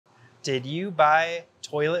Did you buy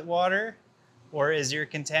toilet water, or is your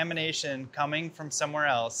contamination coming from somewhere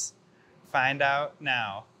else? Find out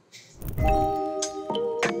now.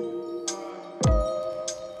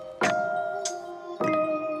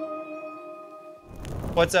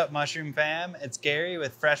 What's up, mushroom fam? It's Gary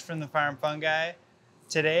with Fresh from the Farm Fungi.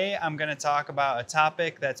 Today I'm going to talk about a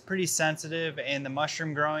topic that's pretty sensitive in the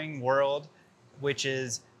mushroom growing world, which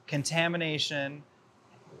is contamination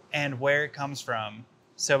and where it comes from.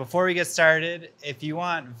 So before we get started, if you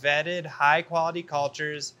want vetted, high quality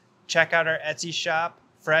cultures, check out our Etsy shop,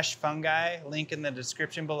 Fresh Fungi, link in the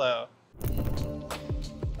description below.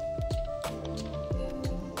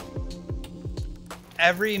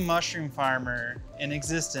 Every mushroom farmer in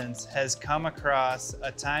existence has come across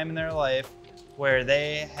a time in their life where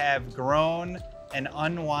they have grown an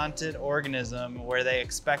unwanted organism where they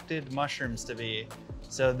expected mushrooms to be.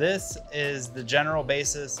 So this is the general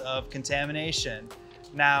basis of contamination.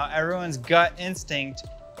 Now, everyone's gut instinct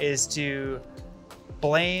is to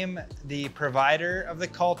blame the provider of the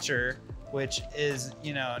culture, which is,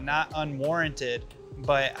 not unwarranted,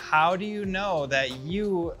 but how do you know that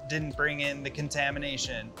you didn't bring in the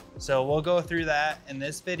contamination? So we'll go through that in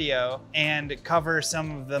this video and cover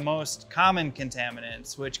some of the most common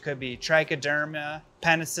contaminants, which could be Trichoderma,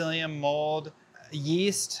 Penicillium mold,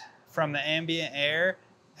 yeast from the ambient air,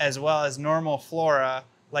 as well as normal flora,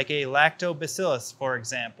 like a lactobacillus, for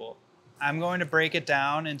example. I'm going to break it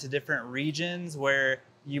down into different regions where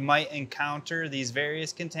you might encounter these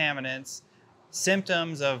various contaminants,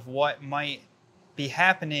 symptoms of what might be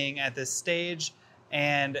happening at this stage,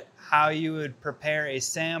 and how you would prepare a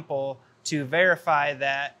sample to verify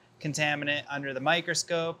that contaminant under the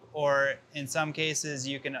microscope, or in some cases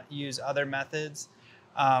you can use other methods,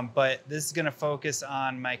 but this is going to focus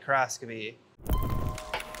on microscopy.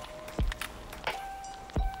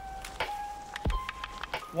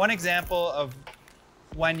 One example of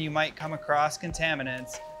when you might come across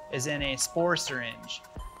contaminants is in a spore syringe.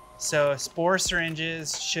 So spore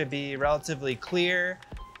syringes should be relatively clear,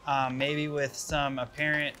 maybe with some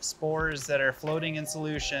apparent spores that are floating in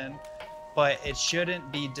solution, but it shouldn't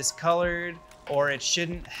be discolored, or it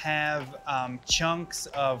shouldn't have chunks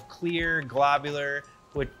of clear globular,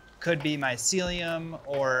 which could be mycelium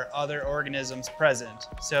or other organisms present.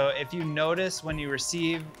 So if you notice when you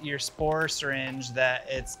receive your spore syringe that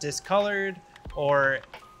it's discolored, or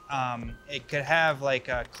it could have like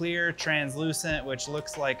a clear translucent, which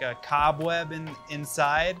looks like a cobweb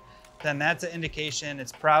inside, then that's an indication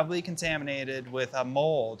it's probably contaminated with a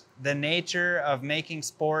mold. The nature of making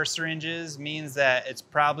spore syringes means that it's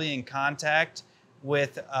probably in contact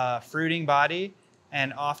with a fruiting body,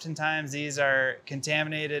 and oftentimes these are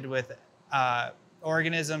contaminated with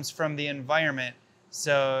organisms from the environment.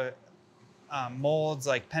 So molds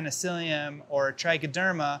like Penicillium or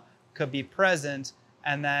Trichoderma could be present,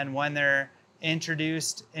 and then when they're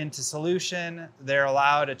introduced into solution, they're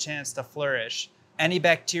allowed a chance to flourish. Any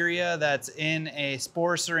bacteria that's in a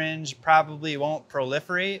spore syringe probably won't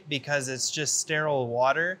proliferate because it's just sterile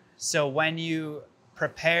water. So when you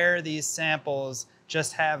prepare these samples,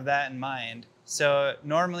 just have that in mind. So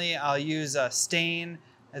normally I'll use a stain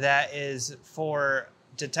that is for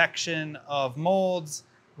detection of molds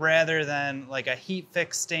rather than like a heat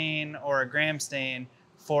fix stain or a gram stain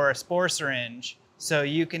for a spore syringe. So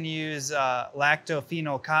you can use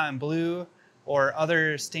lacto cotton blue or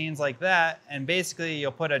other stains like that, and basically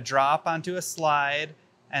you'll put a drop onto a slide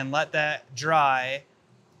and let that dry,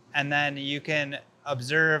 and then you can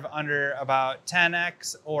observe under about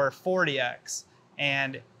 10x or 40x.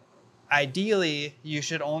 And ideally, you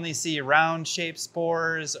should only see round-shaped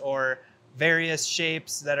spores or various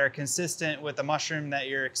shapes that are consistent with the mushroom that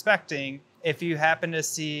you're expecting. If you happen to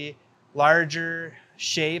see larger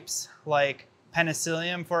shapes, like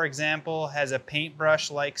Penicillium, for example, has a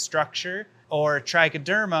paintbrush-like structure, or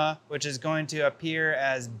Trichoderma, which is going to appear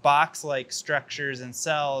as box-like structures and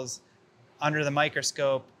cells under the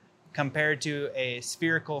microscope compared to a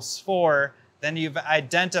spherical spore, then you've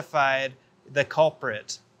identified the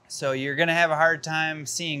culprit. So you're going to have a hard time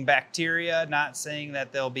seeing bacteria, not saying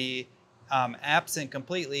that they'll be absent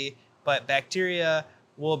completely, but bacteria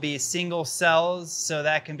will be single cells. So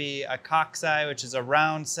that can be a cocci, which is a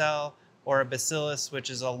round cell, or a bacillus, which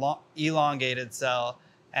is a elongated cell.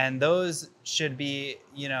 And those should be,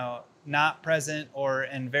 not present or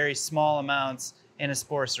in very small amounts in a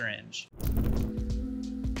spore syringe.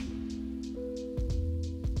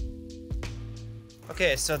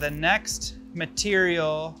 Okay, so the next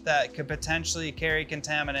material that could potentially carry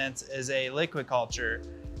contaminants is a liquid culture.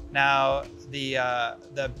 Now,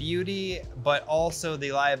 the beauty, but also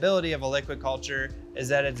the liability of a liquid culture is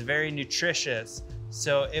that it's very nutritious.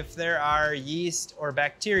 So if there are yeast or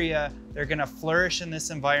bacteria, they're going to flourish in this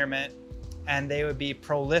environment, and they would be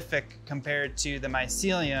prolific compared to the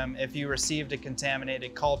mycelium if you received a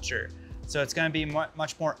contaminated culture. So it's going to be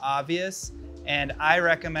much more obvious, and I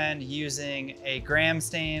recommend using a gram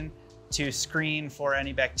stain to screen for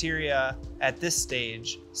any bacteria at this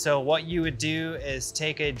stage. So what you would do is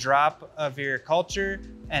take a drop of your culture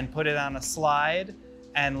and put it on a slide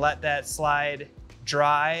and let that slide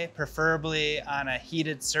dry, preferably on a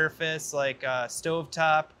heated surface like a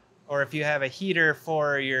stovetop, or if you have a heater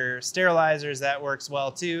for your sterilizers, that works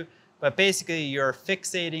well too. But basically you're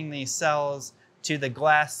fixating these cells to the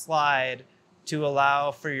glass slide to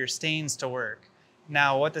allow for your stains to work.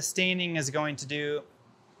 Now, what the staining is going to do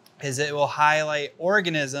is it will highlight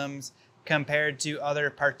organisms compared to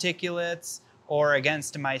other particulates or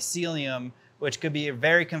against mycelium, which could be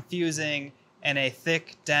very confusing in a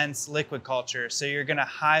thick, dense liquid culture. So you're going to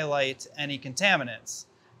highlight any contaminants.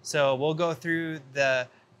 So we'll go through the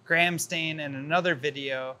gram stain in another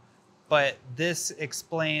video, but this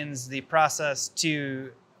explains the process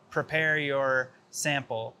to prepare your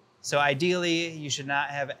sample. So ideally, you should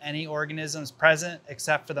not have any organisms present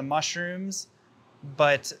except for the mushrooms.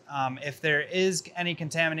 But if there is any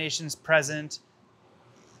contaminations present,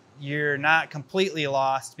 you're not completely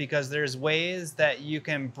lost, because there's ways that you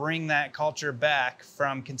can bring that culture back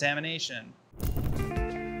from contamination.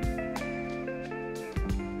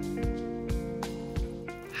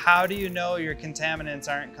 How do you know your contaminants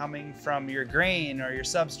aren't coming from your grain or your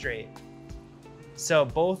substrate? So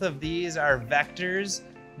both of these are vectors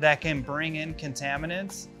that can bring in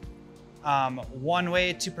contaminants. One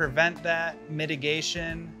way to prevent that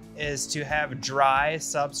mitigation is to have dry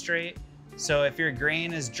substrate. So if your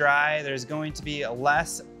grain is dry, there's going to be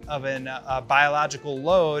less of a biological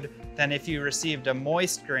load than if you received a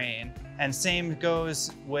moist grain. And same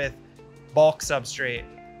goes with bulk substrate.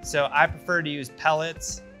 So I prefer to use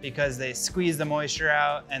pellets because they squeeze the moisture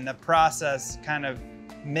out, and the process kind of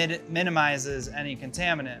minimizes any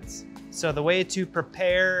contaminants. So the way to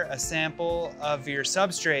prepare a sample of your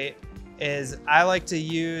substrate is I like to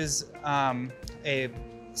use a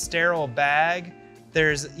sterile bag.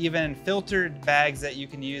 There's even filtered bags that you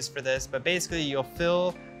can use for this, but basically you'll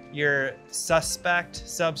fill your suspect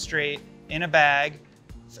substrate in a bag,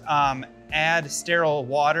 add sterile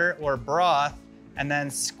water or broth, and then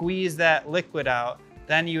squeeze that liquid out.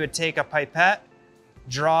 Then you would take a pipette,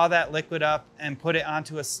 draw that liquid up and put it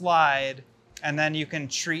onto a slide, and then you can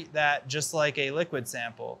treat that just like a liquid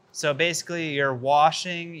sample. So basically you're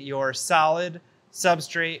washing your solid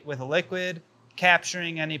substrate with a liquid,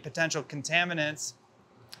 capturing any potential contaminants,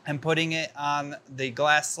 and putting it on the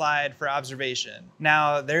glass slide for observation.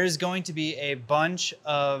 Now, there's going to be a bunch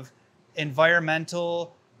of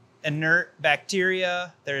environmental inert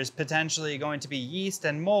bacteria. There's potentially going to be yeast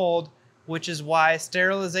and mold, which is why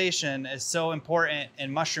sterilization is so important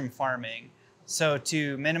in mushroom farming. So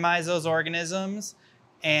to minimize those organisms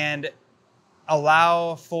and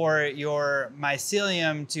allow for your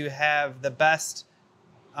mycelium to have the best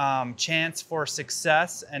chance for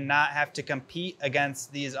success and not have to compete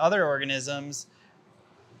against these other organisms,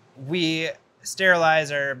 we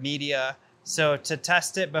sterilize our media. So to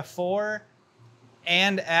test it before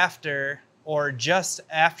and after, or just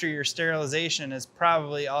after your sterilization, is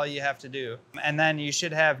probably all you have to do. And then you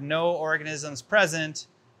should have no organisms present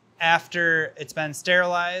after it's been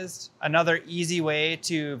sterilized. Another easy way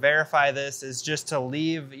to verify this is just to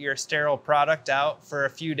leave your sterile product out for a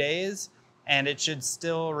few days, and it should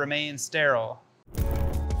still remain sterile.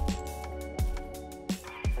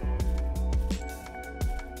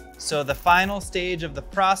 So the final stage of the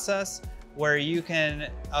process where you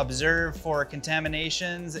can observe for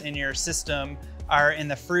contaminations in your system are in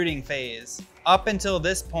the fruiting phase. Up until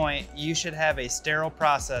this point, you should have a sterile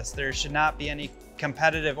process. There should not be any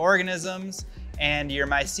competitive organisms, and your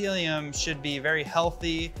mycelium should be very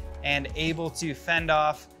healthy and able to fend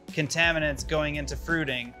off contaminants going into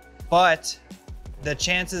fruiting. But the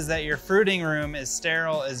chances that your fruiting room is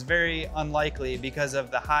sterile is very unlikely because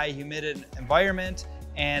of the high humid environment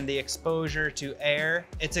and the exposure to air.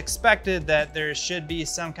 It's expected that there should be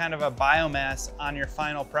some kind of a biomass on your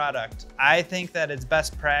final product. I think that it's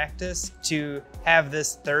best practice to have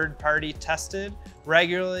this third party tested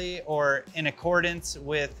regularly or in accordance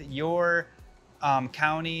with your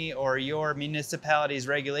county or your municipality's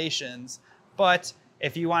regulations. But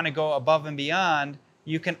if you want to go above and beyond,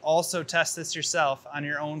 you can also test this yourself on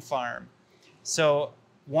your own farm. So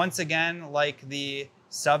once again, like the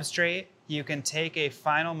substrate, you can take a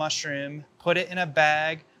final mushroom, put it in a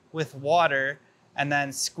bag with water, and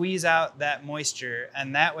then squeeze out that moisture.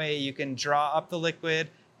 And that way you can draw up the liquid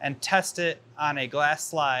and test it on a glass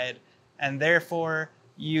slide, and therefore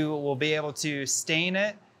you will be able to stain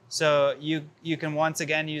it. So you can once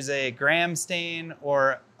again use a gram stain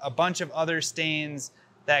or a bunch of other stains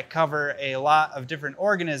that cover a lot of different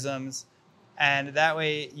organisms, and that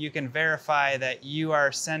way you can verify that you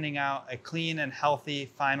are sending out a clean and healthy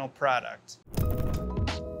final product.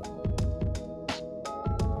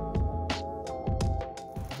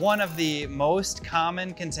 One of the most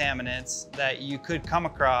common contaminants that you could come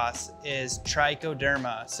across is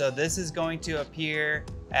Trichoderma. So this is going to appear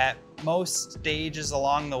at most stages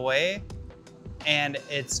along the way, and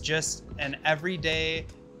it's just an everyday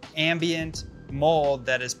ambient mold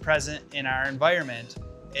that is present in our environment.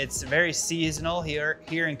 It's very seasonal here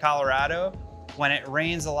in Colorado. When it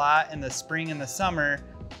rains a lot in the spring and the summer,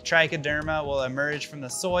 Trichoderma will emerge from the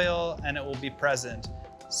soil and it will be present.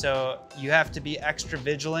 So you have to be extra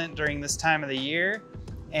vigilant during this time of the year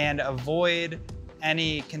and avoid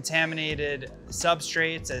any contaminated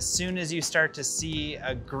substrates. As soon as you start to see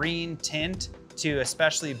a green tint to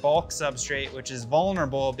especially bulk substrate, which is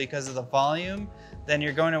vulnerable because of the volume, then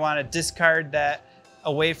you're going to want to discard that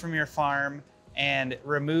away from your farm and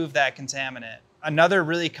remove that contaminant. Another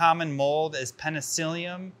really common mold is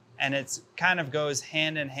Penicillium, and it kind of goes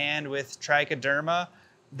hand in hand with Trichoderma.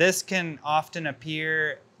 This can often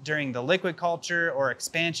appear during the liquid culture or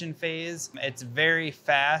expansion phase. It's very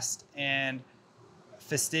fast and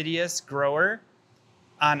fastidious grower.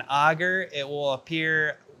 On agar, it will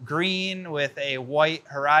appear green with a white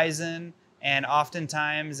horizon, and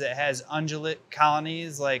oftentimes it has undulate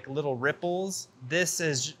colonies like little ripples. This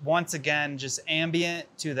is once again just ambient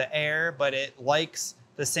to the air, but it likes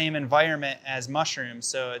the same environment as mushrooms,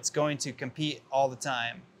 so it's going to compete all the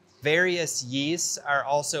time. Various yeasts are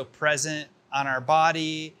also present on our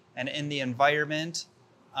body and in the environment.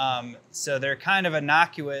 So they're kind of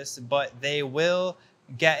innocuous, but they will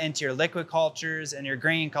get into your liquid cultures and your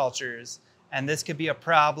grain cultures. And this could be a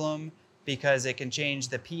problem because it can change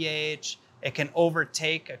the pH. It can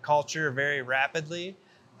overtake a culture very rapidly.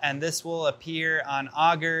 And this will appear on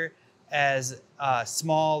agar as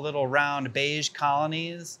small little round beige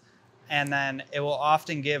colonies. And then it will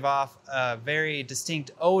often give off a very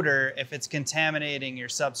distinct odor if it's contaminating your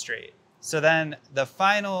substrate. So then the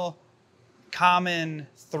final common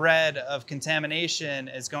thread of contamination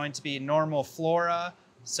is going to be normal flora.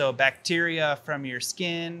 So bacteria from your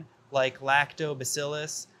skin, like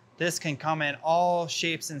lactobacillus. This can come in all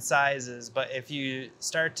shapes and sizes, but if you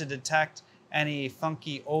start to detect any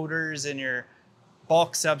funky odors in your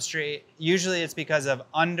bulk substrate, usually it's because of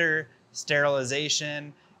under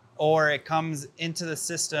sterilization, or it comes into the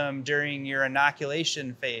system during your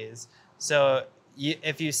inoculation phase. So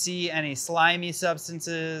if you see any slimy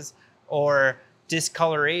substances or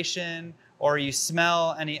discoloration, or you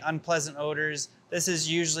smell any unpleasant odors, this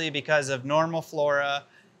is usually because of normal flora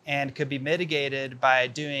and could be mitigated by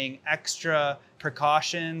doing extra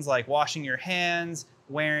precautions like washing your hands,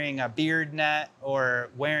 wearing a beard net, or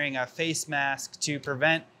wearing a face mask to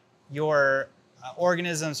prevent your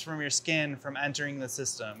organisms from your skin from entering the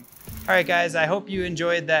system. All right, guys, I hope you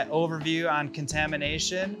enjoyed that overview on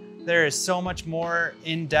contamination. There is so much more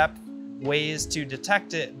in-depth ways to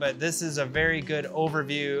detect it, but this is a very good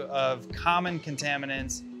overview of common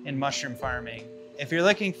contaminants in mushroom farming. If you're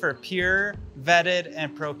looking for pure, vetted,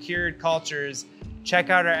 and procured cultures, check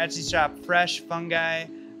out our Etsy shop, Fresh Fungi.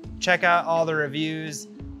 Check out all the reviews,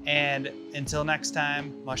 and until next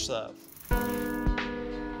time, much love.